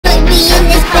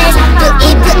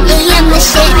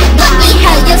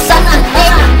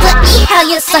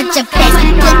such a pest.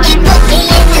 Boogie boogie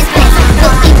in this pest.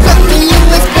 Boogie boogie in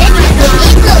this pest.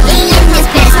 Boogie boogie in this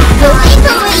pest. Boogie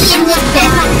boogie in this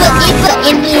pest. Boogie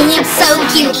boogie me, I'm so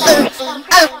cute. Ooh,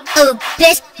 oh, oh,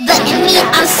 bitch. Boogie me,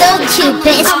 I'm so cute,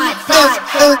 bitch. Ooh,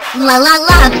 ooh, la la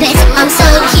la, bitch. I'm so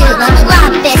cute, la la la,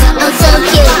 bitch. I'm so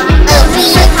cute.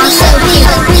 Me, I'm so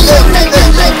cute. Boogie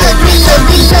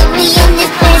in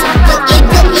this pest. Boogie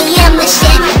boogie, I'm the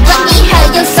shit. Boogie, how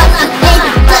you so unfit.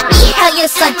 Boogie, how you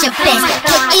such a bitch.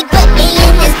 Boogie boogie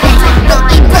in this pest.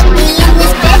 Boogie boogie in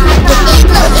this pest. Boogie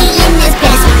boogie in this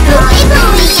pest. Boogie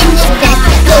boogie in this pest.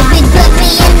 Boogie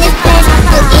boogie in this pest.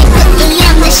 Boogie boogie,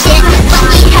 I'm the shit.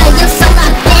 Boogie, how you so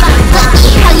unfit.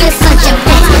 Boogie, how you such a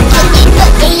bitch. Boogie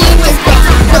boogie in this pest.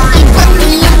 Boogie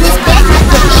boogie in this pest.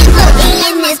 Boogie boogie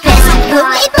in this pest.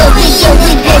 Boogie boogie, you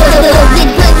be bitch. Boogie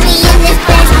boogie in this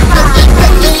pest. Boogie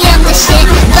boogie, I'm the shit.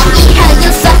 Boogie, how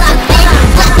you so unfit.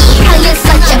 Boogie, how you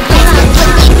such a bitch.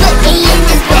 Boogie boogie in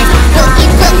this pest.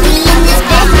 Boogie boogie in this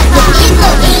pest. Boogie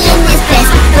boogie in this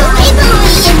pest. Boogie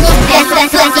boogie in this pest.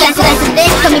 That's a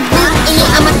bitch coming boogie.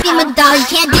 I'm a female doll, you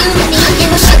can't do me. It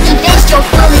was shooting bitch, you're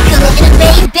fully cool. In a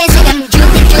baby bitch, I got me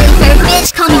Julie for a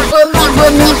bitch. Call me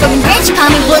Woolly from rich. Call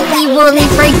me Woolly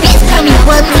for a bitch. Call me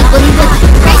Woolly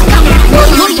rich. Call me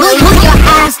Woolly. Your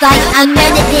ass like I'm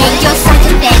meditating. You're such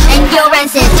a bitch and you're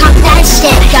rancid. Talk that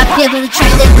shit. Got people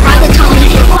trying to private call me.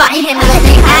 Fight him and let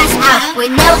their ass out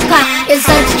with no clock. It's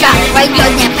such a drop. Right, your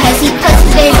damn pussy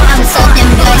bitch. I'm so damn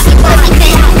good, she pussy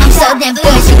bitch. I'm so damn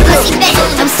good, she pussy bitch.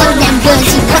 I'm so damn good,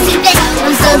 she pussy bitch.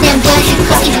 I'm so damn good, she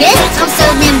pussy bitch. I'm so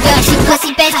damn good, she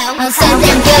pussy bitch. I'm so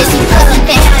damn good, she pussy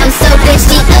bitch. I'm so good,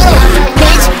 she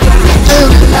bitch.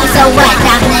 I'm so what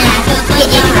down there?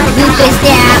 Yeah, you bitch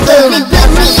there. Boogie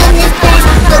boogie in this pest.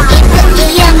 Boogie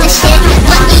boogie, I'm the shit.